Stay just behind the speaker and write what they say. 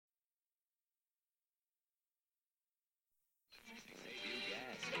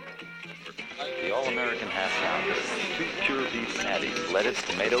All-American half pounder, 2 pure beef patties, lettuce,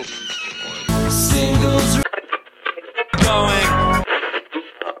 tomato. Singles are going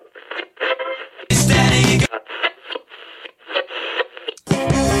steady.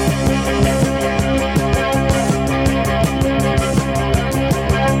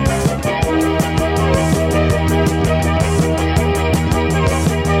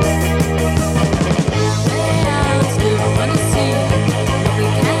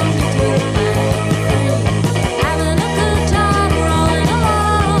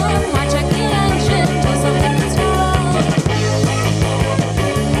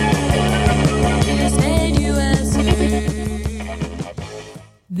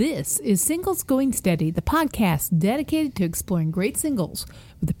 This is Singles Going Steady, the podcast dedicated to exploring great singles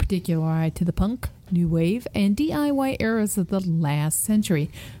with a particular eye to the punk, new wave, and DIY eras of the last century.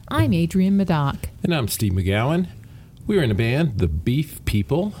 I'm Adrienne Maddock. And I'm Steve McGowan. We're in a band, The Beef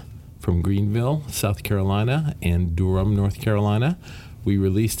People, from Greenville, South Carolina, and Durham, North Carolina. We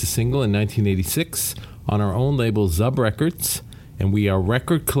released a single in 1986 on our own label, Zub Records, and we are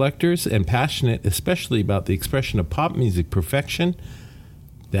record collectors and passionate especially about the expression of pop music perfection.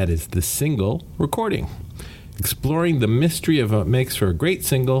 That is the single recording. Exploring the mystery of what makes for a great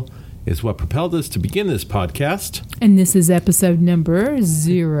single is what propelled us to begin this podcast. And this is episode number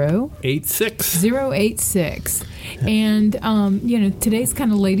 086. 086. And, today's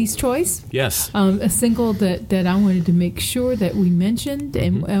kind of ladies' choice. Yes. A single that I wanted to make sure that we mentioned,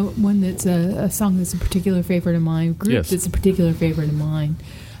 and one that's a song that's a particular favorite of mine, group that's a particular favorite of mine.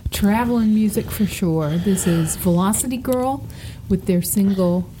 Traveling music for sure. This is Velocity Girl with their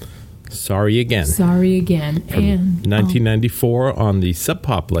single Sorry Again. Sorry Again. From and 1994 on the Sub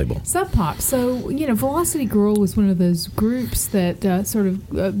Pop label. Sub Pop. So, Velocity Girl was one of those groups that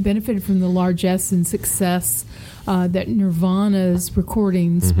benefited from the largesse and success that Nirvana's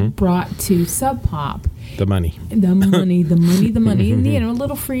recordings brought to Sub Pop. The money. And, a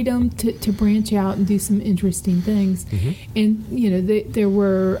little freedom to branch out and do some interesting things. And, there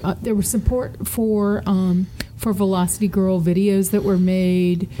were support for Velocity Girl videos that were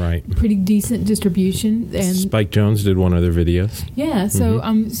made. Right. Pretty decent distribution. And Spike Jonze did one of their videos. Yeah. So,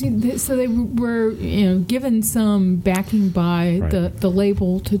 so they were, given some backing by the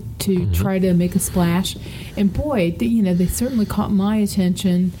label to try to make a splash. And boy, they certainly caught my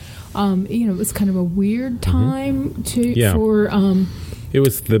attention. It was kind of a weird time for. It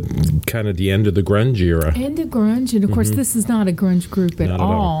was the kind of the end of the grunge era. End of grunge, and of course, this is not a grunge group at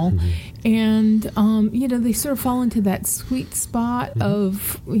all. And they sort of fall into that sweet spot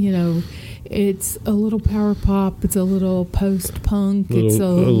of it's a little power pop, it's a little post punk, it's a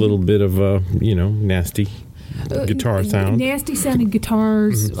little bit of nasty guitar sound, nasty sounding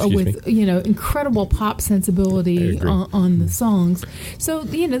guitars with incredible pop sensibility on the songs. So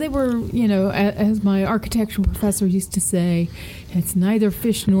they were as my architectural professor used to say, it's neither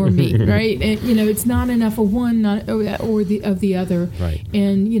fish nor meat, right? And it's not enough of one or the other, right?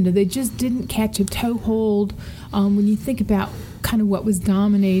 And they just didn't catch a toehold when you think about kind of what was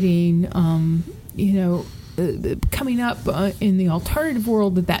dominating coming up in the alternative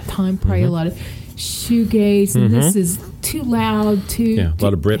world at that time. Probably a lot of shoegaze, and this is too loud, a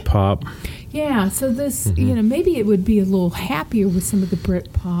lot of Brit pop. Yeah, so this, maybe it would be a little happier with some of the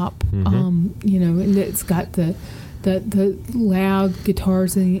Brit pop, and it's got the loud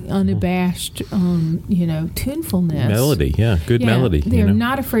guitars and the unabashed, tunefulness. Melody, good melody. They're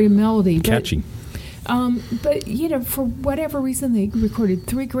not afraid of melody. Catchy. But for whatever reason, they recorded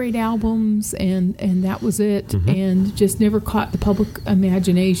 3 great albums, and that was it, and just never caught the public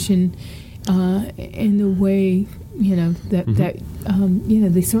imagination in the way that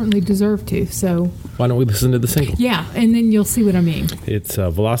they certainly deserve to. So why don't we listen to the single? Yeah, and then you'll see what I mean. It's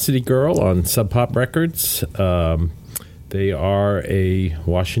Velocity Girl on Sub Pop Records. They are a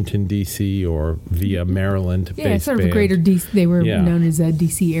Washington, D.C. or via Maryland-based band. Yeah, sort of a greater D.C. They were known as a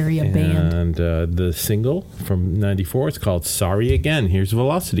D.C. area band. And the single from 94 is called Sorry Again. Here's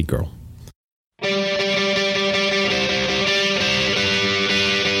Velocity Girl.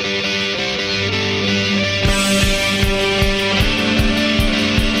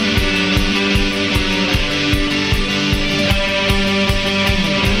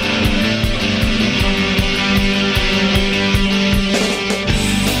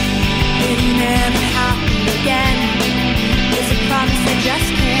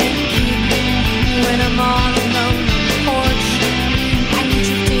 When I'm all alone on the porch and you're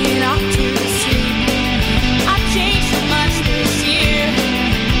drifting off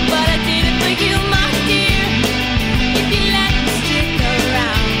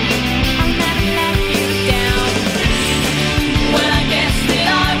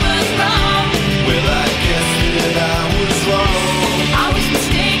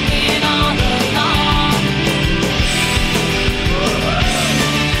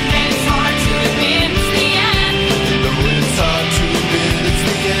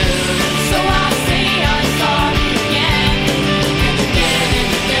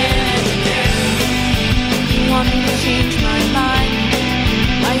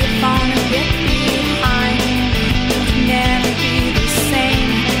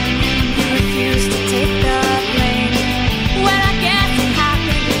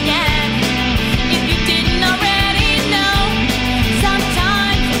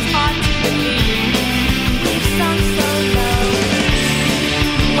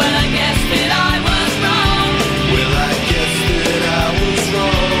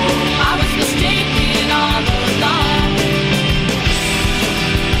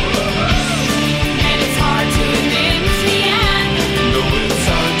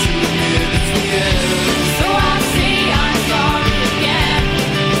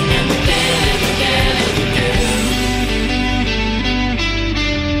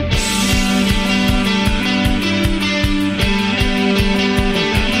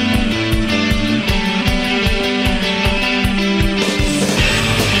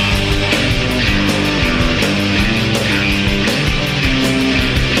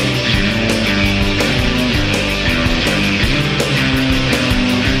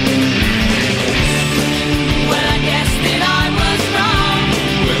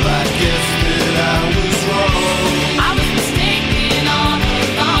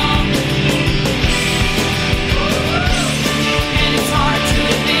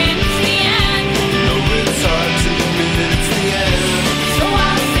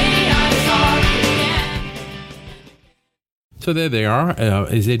So there they are.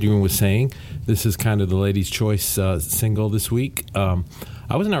 As Adrian was saying, this is kind of the Ladies' Choice single this week. I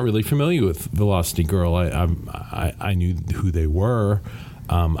was not really familiar with Velocity Girl. I knew who they were.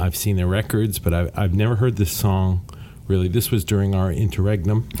 I've seen their records, but I've never heard this song. Really, this was during our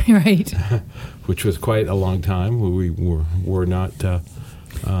interregnum, Right. which was quite a long time where we were not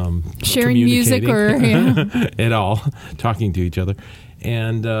Sharing music or at all, talking to each other.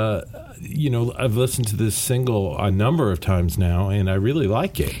 And I've listened to this single a number of times now, and I really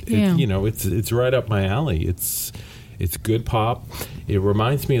like it. Yeah. It's right up my alley. It's good pop. It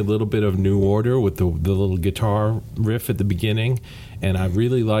reminds me a little bit of New Order with the little guitar riff at the beginning, and I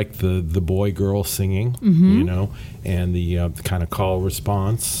really like the boy-girl singing, and the kind of call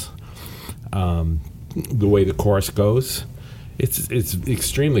response, the way the chorus goes. It's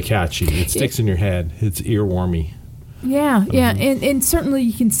extremely catchy. It sticks in your head. It's earwormy. Yeah, and certainly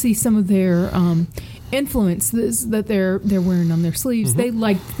you can see some of their influences that they're wearing on their sleeves. They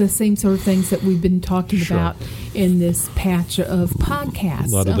like the same sort of things that we've been talking about in this patch of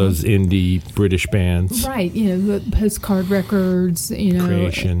podcasts. A lot of those indie British bands, right? The Postcard Records,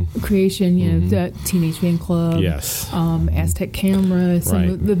 Creation, the Teenage Fan Club, yes, Aztec Camera, some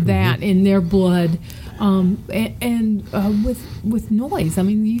of that in their blood. With noise, I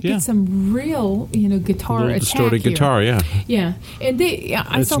mean, you get some real, guitar attack distorted here. Guitar, yeah, and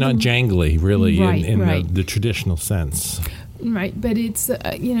it's not jangly, really, in the traditional sense, right? But it's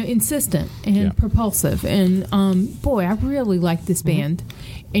insistent and propulsive, and boy, I really like this band.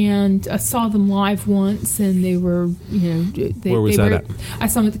 And I saw them live once, and they were, where was that at? I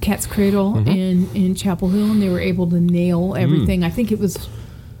saw them at the Cat's Cradle in Chapel Hill, and they were able to nail everything. I think it was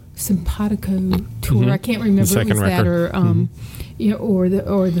Simpatico tour. I can't remember if it was that or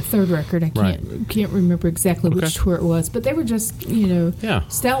the third record. I can't remember exactly which tour it was, but they were just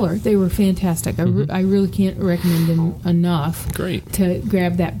stellar. They were fantastic. I really can't recommend them enough. Great to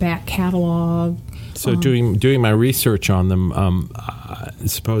grab that back catalog. So doing my research on them,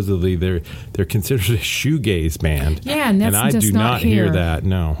 supposedly they're considered a shoegaze band. Yeah, and that's I just do not hear that.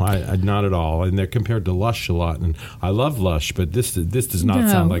 No, I not at all. And they're compared to Lush a lot, and I love Lush, but this does not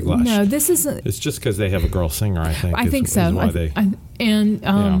sound like Lush. No, this isn't. It's just because they have a girl singer. I think. I think so. Is why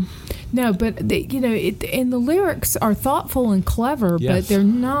no, but and the lyrics are thoughtful and clever, but they're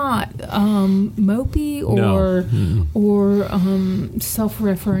not mopey or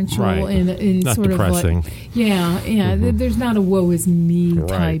self-referential in not sort depressing. of like There's not a woe is me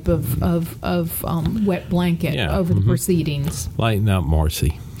type of wet blanket over the proceedings. Lighten up,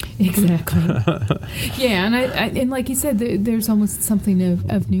 Morrissey. Exactly. And like you said, there's almost something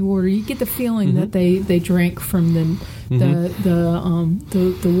of New Order. You get the feeling that they drank from the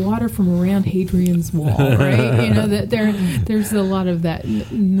water from around Hadrian's Wall, right? That there's a lot of that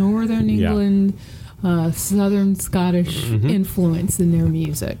Northern England, Southern Scottish influence in their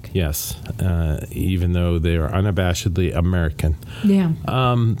music. Yes, even though they are unabashedly American. Yeah.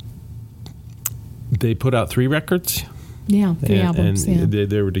 They put out 3 records. Yeah, 3 albums. And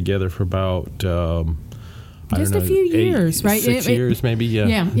they were together for about just a few years, right? 6 years, maybe.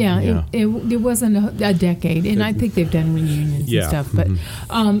 Yeah. It wasn't a decade, and I think they've done reunions and stuff. But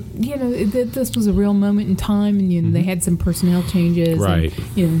this was a real moment in time, and they had some personnel changes, right?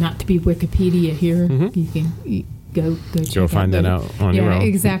 And, not to be Wikipedia here, you can go check find that out on your own.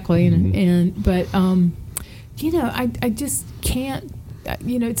 Exactly. But I just can't.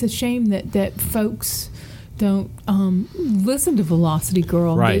 It's a shame that folks don't listen to Velocity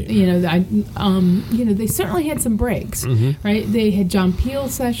Girl. Right. They certainly had some breaks. Right. They had John Peel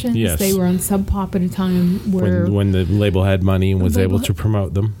sessions. Yes. They were on Sub Pop at a time where when the label had money and was able to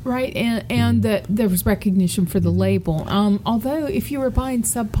promote them. Right. And that there was recognition for the label. Although if you were buying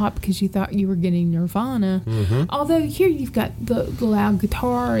Sub Pop because you thought you were getting Nirvana, although here you've got the loud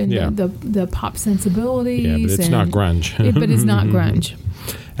guitar and the pop sensibilities. Yeah, but it's not grunge. But it's not grunge.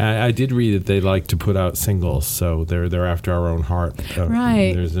 I did read that they like to put out singles, so they're after our own heart.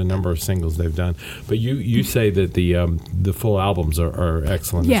 Right. There's a number of singles they've done, but you say that the full albums are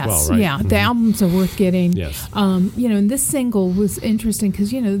excellent as well, right? Yeah, the albums are worth getting. Yes. And this single was interesting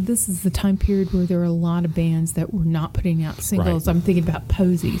because this is the time period where there are a lot of bands that were not putting out singles. Right. I'm thinking about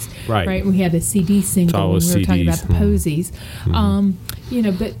Posies. Right. We had a CD single when we were talking about the Posies.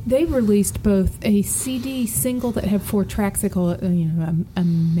 But they released both a CD single that had 4 tracks. They call it, a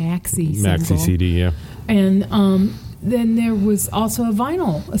maxi single. Maxi CD, yeah. And then there was also a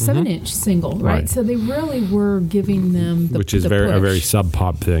vinyl, a 7-inch single, right? So they really were giving them which is a very Sub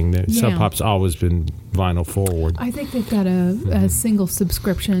Pop thing. Sub Pop's always been vinyl forward. I think they've got a single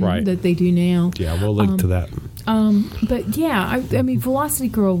subscription that they do now. Yeah, we'll link to that. But I mean, Velocity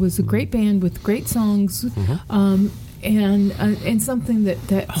Girl was a great band with great songs. and something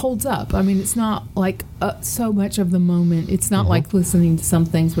that holds up. I mean, it's not like so much of the moment. It's not like listening to some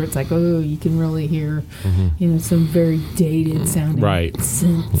things where it's like, oh, you can really hear, some very dated sounding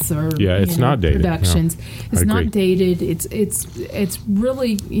synths or it's not dated productions. No, it's not dated. It's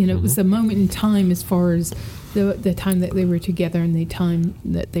really it was a moment in time as far as the time that they were together and the time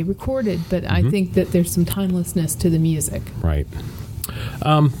that they recorded. But I think that there's some timelessness to the music. Right.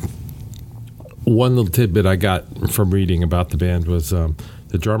 One little tidbit I got from reading about the band was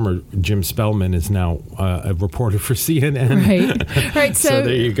the drummer, Jim Spellman, is now a reporter for CNN. Right. So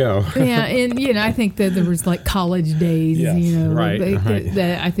there you go. Yeah, and, I think that there was, like, college days, right.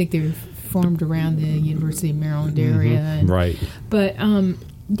 That I think they were formed around the University of Maryland area. And, right. But,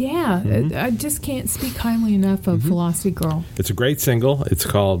 I just can't speak highly enough of Velocity Girl. It's a great single. It's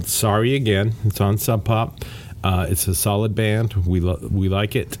called Sorry Again. It's on Sub Pop. It's a solid band. We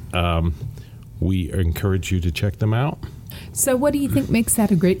like it. We encourage you to check them out. So what do you think makes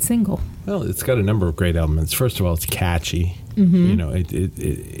that a great single? Well, it's got a number of great elements. First of all, it's catchy.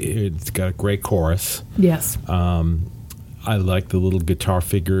 It's got a great chorus. Yes. I like the little guitar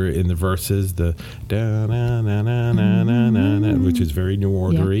figure in the verses, the da-na-na-na-na-na-na, which is very New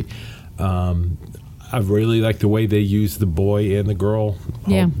Ordery. Yeah. I really like the way they use the boy and the girl,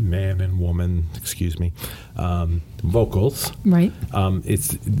 man and woman, vocals. Right. It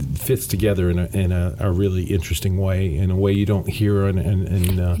fits together in a really interesting way, in a way you don't hear in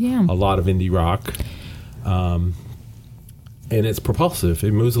a lot of indie rock. And it's propulsive.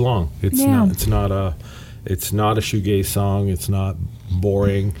 It moves along. It's not a shoegaze song. It's not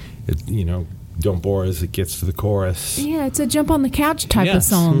boring. Don't bore as it gets to the chorus. Yeah, it's a jump on the couch type of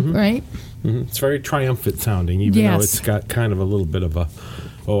song, right? Mm-hmm. It's very triumphant sounding, even though it's got kind of a little bit of a,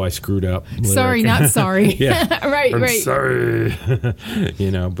 I screwed up lyric. Sorry, not sorry. right. I'm sorry.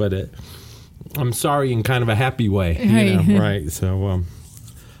 But I'm sorry in kind of a happy way, right? So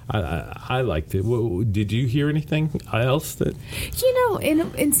I liked it. Did you hear anything else that?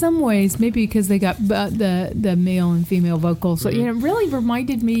 In some ways, maybe because they got the male and female vocals, it really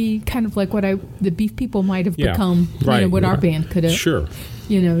reminded me kind of like what the Beef People might have become. What our band could have. Sure.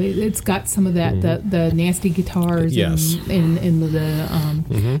 It's got some of that the nasty guitars and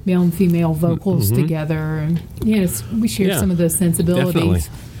the male and female vocals together, and we share some of those sensibilities.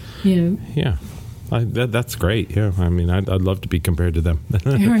 Definitely. Yeah. That's great. Yeah, I mean, I'd love to be compared to them.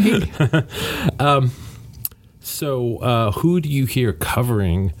 Right. So, who do you hear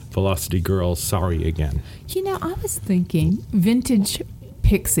covering Velocity Girl's "Sorry Again"? I was thinking vintage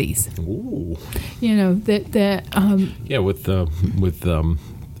Pixies. Ooh. With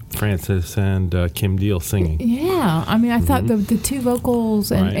Francis and Kim Deal singing. Yeah, I mean, I thought the two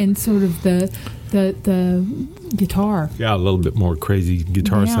vocals and sort of the guitar. Yeah, a little bit more crazy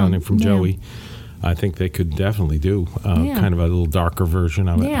guitar sounding from Joey. I think they could definitely do kind of a little darker version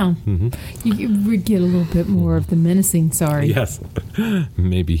of it. Yeah. You would get a little bit more of the menacing sorry. Yes.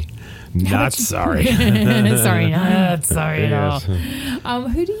 Maybe not sorry. Sorry, not sorry at all.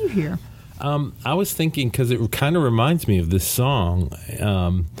 Who do you hear? I was thinking, because it kind of reminds me of this song.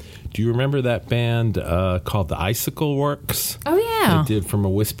 Do you remember that band called the Icicle Works? Oh, yeah. They did From a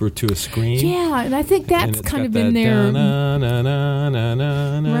Whisper to a Scream. Yeah, and I think that's kind of in there.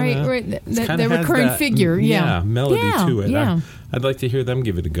 Right. The recurring figure, melody to it. Yeah. I'd like to hear them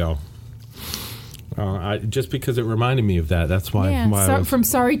give it a go. Just because it reminded me of that. That's why. Yeah, from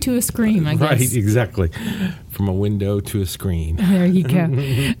sorry to a scream, I guess. Right, exactly. From a window to a screen. There you go.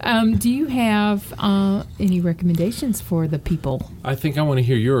 Do you have any recommendations for the people? I think I want to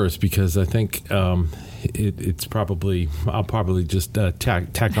hear yours, because I think it's probably, I'll probably just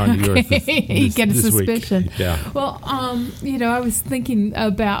tack on to yours this You get a suspicion. Week. Yeah. Well, I was thinking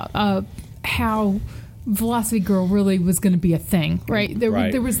about how Velocity Girl really was going to be a thing, right? There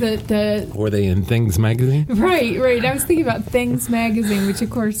was the Were they in Things magazine? Right. I was thinking about Things magazine, which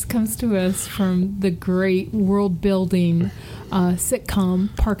of course comes to us from the great world-building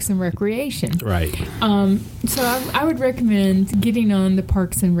sitcom Parks and Recreation. Right. So I would recommend getting on the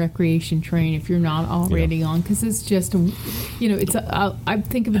Parks and Recreation train if you're not already on, because it's just I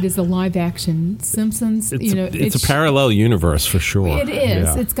think of it as a live-action Simpsons. It's a parallel universe for sure. It is.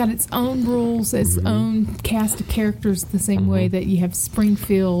 Yeah. It's got its own rules, its own cast of characters, the same way that you have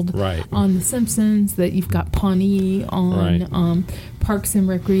Springfield on The Simpsons, that you've got Pawnee on Parks and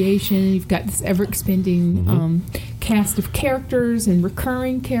Recreation. You've got this ever-expanding cast of characters and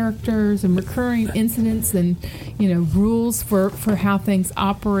recurring incidents and, rules for how things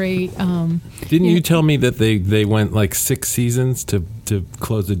operate. Didn't you tell me that they went like 6 seasons to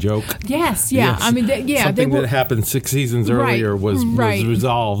close a joke? Yes, yeah. Yes. I mean, something that happened 6 seasons earlier was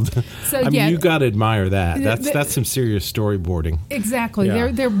resolved. So, you got to admire that. That's some serious storyboarding. Exactly.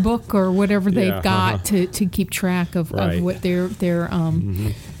 Yeah. Their book or whatever they've got to keep track of what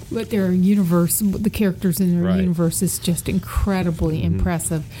what their universe, the characters in their universe is just incredibly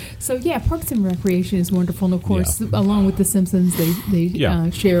impressive. So Parks and Recreation is wonderful, and of course, along with The Simpsons, they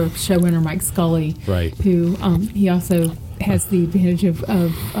share showrunner Mike Scully, who he also has the advantage of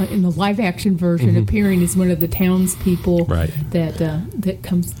in the live action version appearing as one of the townspeople that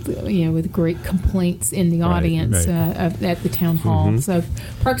comes with great complaints in the audience at the town hall. So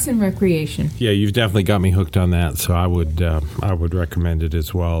Parks and Recreation. Yeah, you've definitely got me hooked on that. So I would recommend it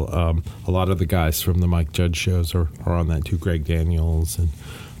as well. A lot of the guys from the Mike Judge shows are on that too. Greg Daniels and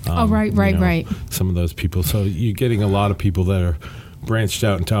right. Some of those people. So you're getting a lot of people that are branched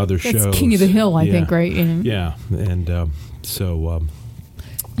out into other shows. That's King of the Hill, I think, right? Yeah, and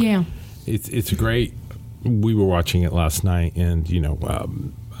it's great. We were watching it last night, and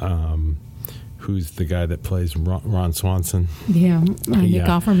who's the guy that plays Ron Swanson? Nick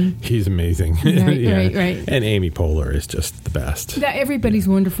Offerman. He's amazing. Right. And Amy Poehler is just the best. Everybody's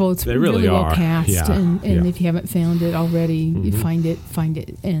wonderful. It's they really well are. cast, Yeah. and if you haven't found it already, you find it,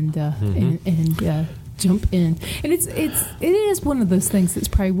 and jump in. And it is one of those things that's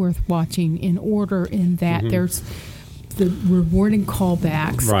probably worth watching in order. In that there's the rewarding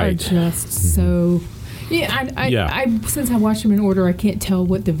callbacks are just so. I since I watched them in order, I can't tell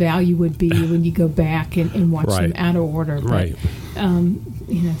what the value would be when you go back and watch them out of order. But,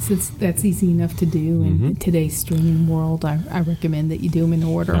 since that's easy enough to do in today's streaming world, I recommend that you do them in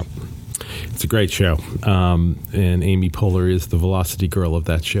order. Yep. It's a great show, and Amy Poehler is the Velocity Girl of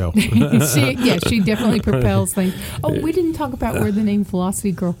that show. She definitely propels things. Oh, we didn't talk about where the name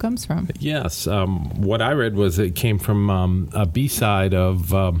Velocity Girl comes from. Yes, what I read was it came from a B-side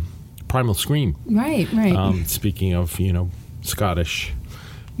of Primal Scream. Right. Speaking of, Scottish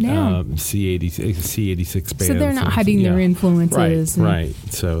C86 bands. So they're not hiding their influences. Right.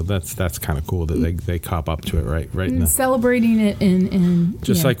 So that's kind of cool that they cop up to it, right? And celebrating it and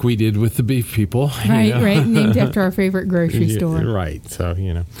just like we did with the Beef People. Right. Named after our favorite grocery store. Right. So,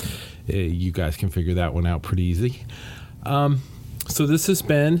 you guys can figure that one out pretty easy. So this has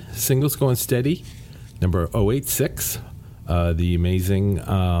been Singles Going Steady, number 086. The amazing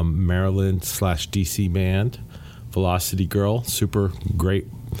Maryland/DC band, Velocity Girl, super great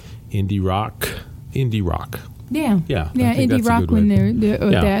indie rock. Yeah. Indie rock when they're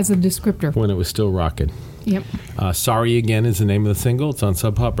as a descriptor. When it was still rocking. Yep. Sorry Again is the name of the single. It's on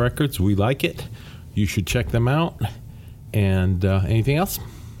Sub Pop Records. We like it. You should check them out. And anything else?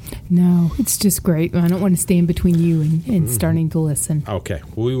 No, it's just great. I don't want to stand between you and starting to listen. Okay.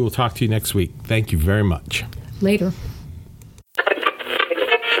 Well, we will talk to you next week. Thank you very much. Later.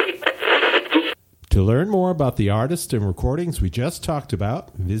 To learn more about the artists and recordings we just talked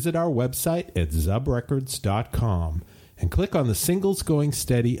about, visit our website at zubrecords.com and click on the Singles Going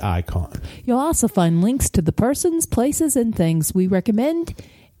Steady icon. You'll also find links to the persons, places, and things we recommend,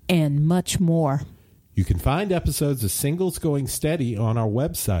 and much more. You can find episodes of Singles Going Steady on our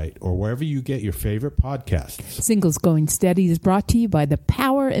website or wherever you get your favorite podcasts. Singles Going Steady is brought to you by the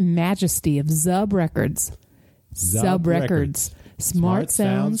power and majesty of Zub Records. Zub Records. Smart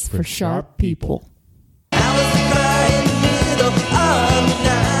sounds for sharp people.